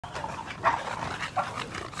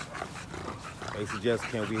ACGS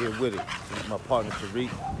Camp, we here with it. This is my partner Tariq.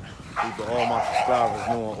 Who to all my subscribers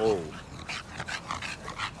new and old.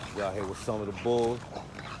 We out here with some of the bulls,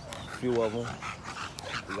 a few of them.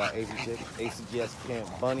 We got ACGS Camp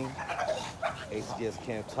Bunny, ACGS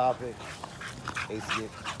Camp Topic,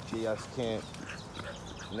 ACGS Camp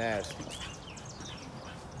Nasty.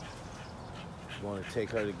 We're going to take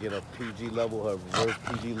her to get her PG level, her reverse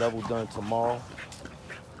PG level done tomorrow.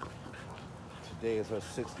 Today is her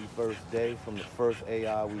 61st day. From the first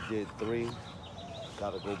AI, we did 3.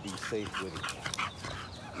 Gotta go be safe with it.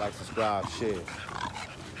 Like, subscribe, share.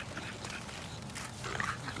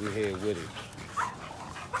 We're here with it.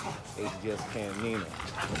 ACGS Camp Nina.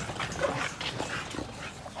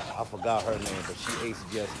 I forgot her name, but she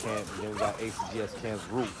ACGS Camp. And then we got ACGS Camp's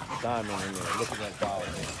Root Diamond in there. Look at that dog.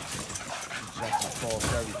 Jumping across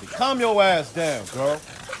everything. Calm your ass down, girl.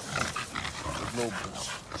 This little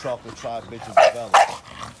chocolate tribe bitch is developed.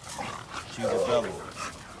 She's developed.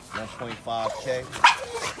 1.5K.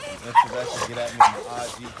 Interested, get at me on my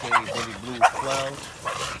IGK Billy Blues 12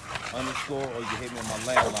 _ or you hit me on my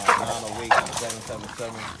landline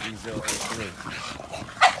 908-777-3083.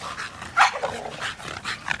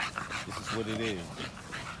 This is what it is.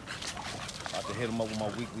 About to hit him up with my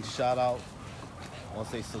weekly shout out. I want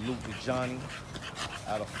to say salute to Johnny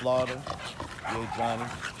out of Florida. Yeah, Johnny.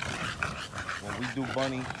 When we do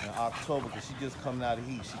Bunny in October, because she just coming out of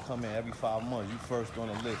heat, she come in every 5 months. You first on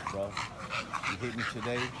the list, bro. You hit me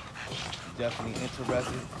today. You're definitely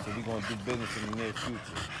interested, so we're going to do business in the near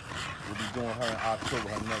future. We'll be doing her in October,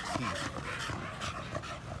 her next heat.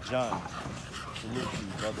 Johnny, salute to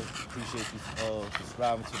you, brother. Appreciate you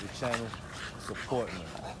subscribing to the channel, supporting her.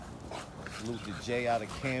 Salute to Jay out of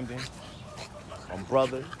Camden. My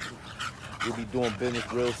brother. We'll be doing business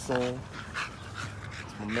real soon.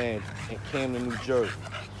 My man in Camden, New Jersey.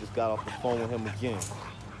 Just got off the phone with him again.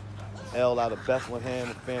 L out of Bethlehem,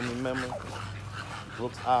 a family member.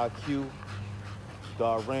 Brooks IQ.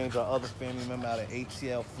 Dar Range, our other family member out of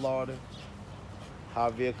ATL, Florida.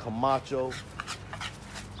 Javier Camacho.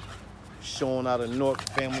 Sean out of North,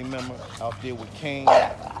 family member out there with Kane.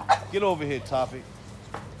 Get over here, Topic.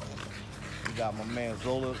 We got my man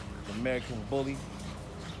Zola, the American Bully.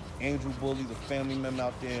 Angel Bully, the family member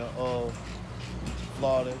out there in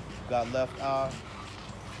Florida. Got Left Eye.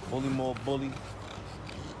 Bullymore Bully.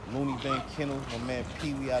 Looney Van Kennel, my man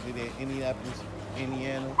Pee Wee out of there, Indianapolis,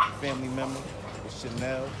 Indiana, family member with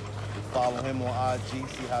Chanel. We follow him on IG,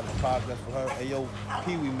 see how the progress for her. Hey yo,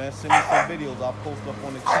 Pee Wee, man, send me some videos I'll post up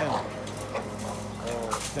on the channel.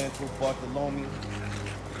 Central Bartholomew,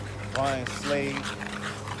 Ryan Slade,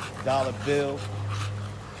 Dollar Bill,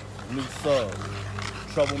 New Sub,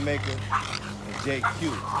 Troublemaker, and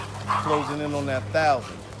JQ. Closing in on that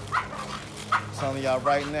 1,000. I'm telling y'all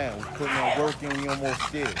right now, we're putting in work and we almost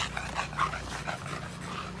scared.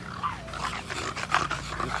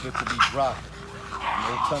 This bitch will be dropping.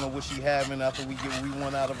 No telling what she having after we get what we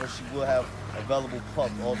want out of her. She will have available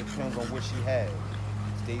pups. All depends on what she has.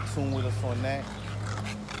 Stay tuned with us on that.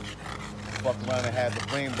 Fuck around and have the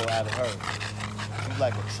rainbow out of her. She's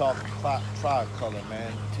like a chocolate tri-color,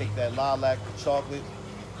 man. Take that lilac with chocolate,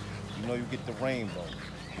 you know you get the rainbow.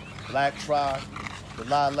 Black tri, the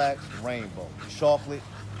lilac, rainbow. Chocolate,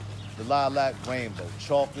 the lilac, rainbow.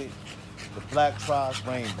 Chocolate, the black tri,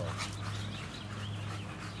 rainbow.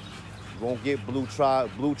 You won't get blue tri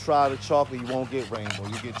the chocolate, you won't get rainbow.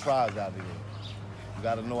 You get tries out of here. You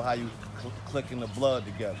gotta know how you clicking the blood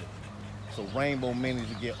together. So rainbow managed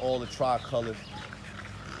to get all the tri-colors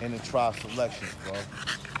in the tri selections, bro.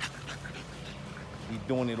 We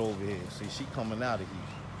doing it over here. See, she coming out of here.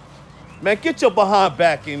 Man, get your behind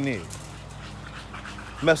back in there.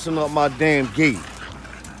 Messing up my damn gate.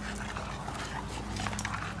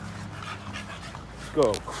 This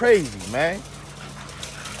girl crazy, man.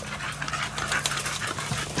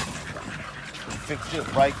 Fix it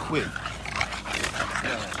right quick.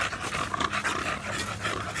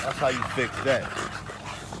 That's how you fix that.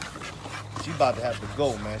 She about to have to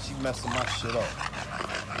go, man. She messing my shit up.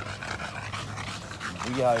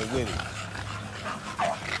 We out here with it.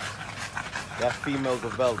 That female's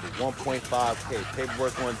available. 1.5K.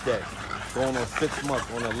 Paperwork on deck. Going on 6 months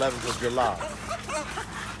on the 11th of July.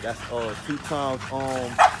 That's 2 times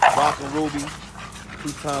Rockin' Ruby,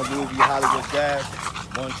 2 times Ruby Hollywood Gas,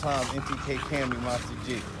 1 time MTK Camry Monster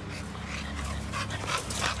G.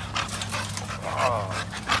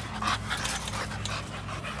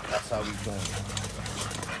 That's how we doing it.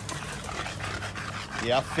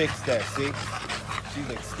 Yeah, I fixed that, see? She's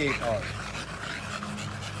an escape artist.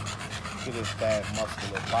 Look at this bad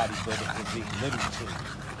muscular bodybuilder physique, little too.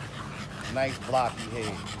 Nice blocky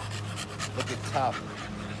head. Look at top.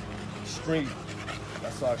 extreme.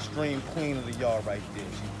 That's our extreme queen of the yard right there.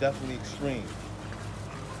 She's definitely extreme.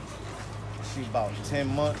 She about 10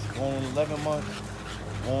 months, going on 11 months,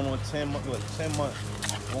 going on 10 months, what, 10 months,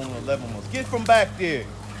 going on 11 months. Get from back there.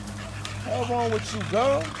 What's wrong with you,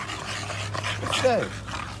 girl? What's that?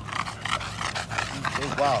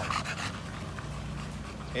 They wild.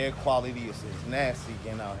 Air quality is nasty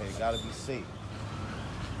getting out here. Gotta be safe.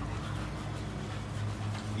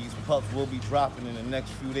 These pups will be dropping in the next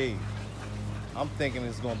few days. I'm thinking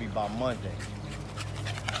it's gonna be by Monday.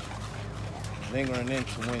 Lingering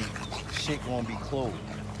into when shit gonna be closed.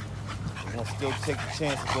 We're gonna still take the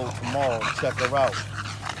chance to go tomorrow and check her out.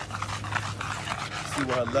 See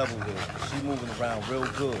what her level is. She moving around real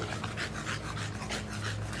good.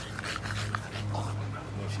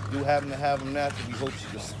 If she do happen to have them natural, we hope she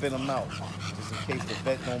can spit them out. Just in case the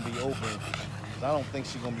vet don't be open. I don't think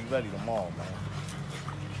she's gonna be ready tomorrow, man.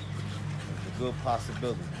 It's a good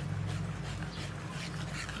possibility.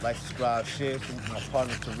 Like, subscribe, share. Salute to my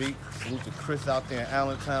partner Tariq. Salute to Chris out there in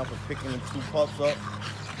Allentown for picking them 2 pups up.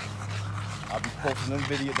 I'll be posting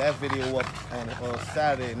that video up on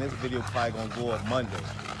Saturday, and this video probably gonna go up Monday.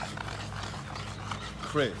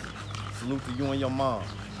 Chris, salute to you and your mom.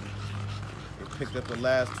 They picked up the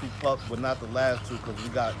last 2 pups, but not the last 2, because we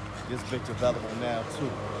got this bitch available now too.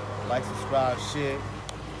 Like, subscribe, share.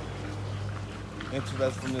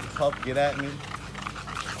 Interested in this pup, get at me.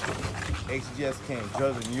 HGS King,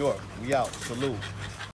 Jersey, New York. We out. Salute.